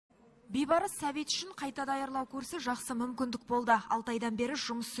Бейбарыс сәбет үшін қайта даярлау курсы жақсы мүмкіндік болды. 6 айдан бері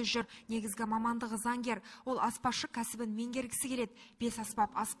жұмыссыз жүр. Негізгі мамандығы заңгер. Ол аспазшы кәсібін меңгергісі келеді. 5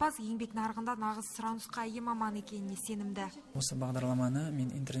 аспап аспаз еңбек нарығында нағыз сұранысқа ие маман екеніне сенімді. Осы бағдарламаны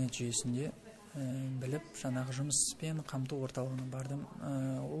мен интернет жүйесінде біліп, жаңағы жұмыспен қамту орталығына бардым.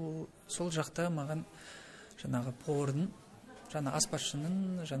 Сол жақта маған жаңағы повардың, жаңа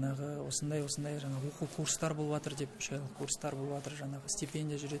аспазшының жаңағы осындай жаңағы оқу курстар болып жатыр деп, 3 айлық курстар болып жатыр, жаңағы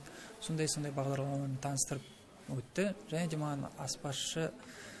стипендия жүреді. Сондай бағдарламаны таныстырып өтті. Және де маған аспазшы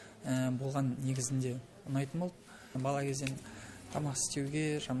болған негізінде ұнайтын болды. Бала кезден тамақ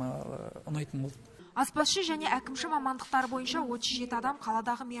істеуге ұнайтын болды. Аспазшы және әкімші мамандықтар бойынша 37 адам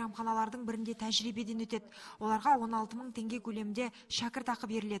қаладағы мейрамханалардың бірінде тәжірибеден өтеді. Оларға 16 000 теңге көлемінде шәкіртақы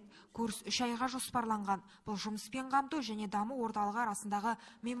беріледі. Курс 3 айға жоспарланған. Бұл жұмыспен қамту және даму орталығы арасындағы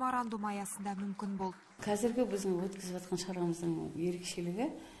меморандум аясында мүмкін болды. Қазіргі біздің өткізіп жатқан шарамыздың ерекшелігі,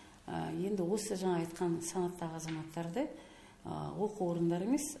 енді осы жаңа айтқан санаттағы азаматтарды оқу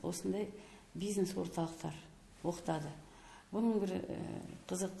орындары емес, осындай бизнес орталықтар оқытады. Бұның бір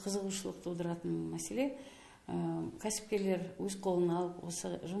қызығушылық тудыратын мәселе, кәсіпкерлер өз қолына алып,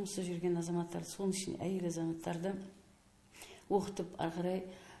 осы жұмыссыз жүрген азаматтар, соның үшін әйел азаматтарды оқытып, ары қарай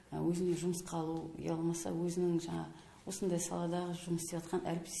өзіне жұмысқа алу, болмаса өзінің осындай саладағы жұмыс істеп жатқан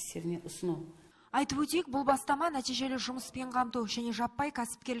әріптестеріне ұсыну. Айтып өтейік, бұл бастама нәтижелі жұмыспен қамту және жаппай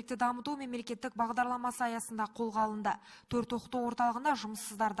кәсіпкерлікті дамыту мемлекеттік бағдарламасы аясында қолға алынды. 4 оқыту орталығында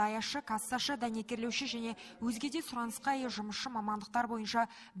жұмыссыздар даяшы, кассашы, дәнекерлеуші және өзге де сұранысқа ие жұмысшы мамандықтар бойынша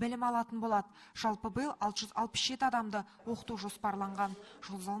білім алатын болады. Жалпы биыл 667 адамды оқыту жоспарланған.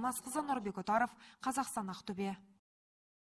 Жұлдыз Алмасқызы, Нұрбек Отаров, Қазақстан, Ақтөбе.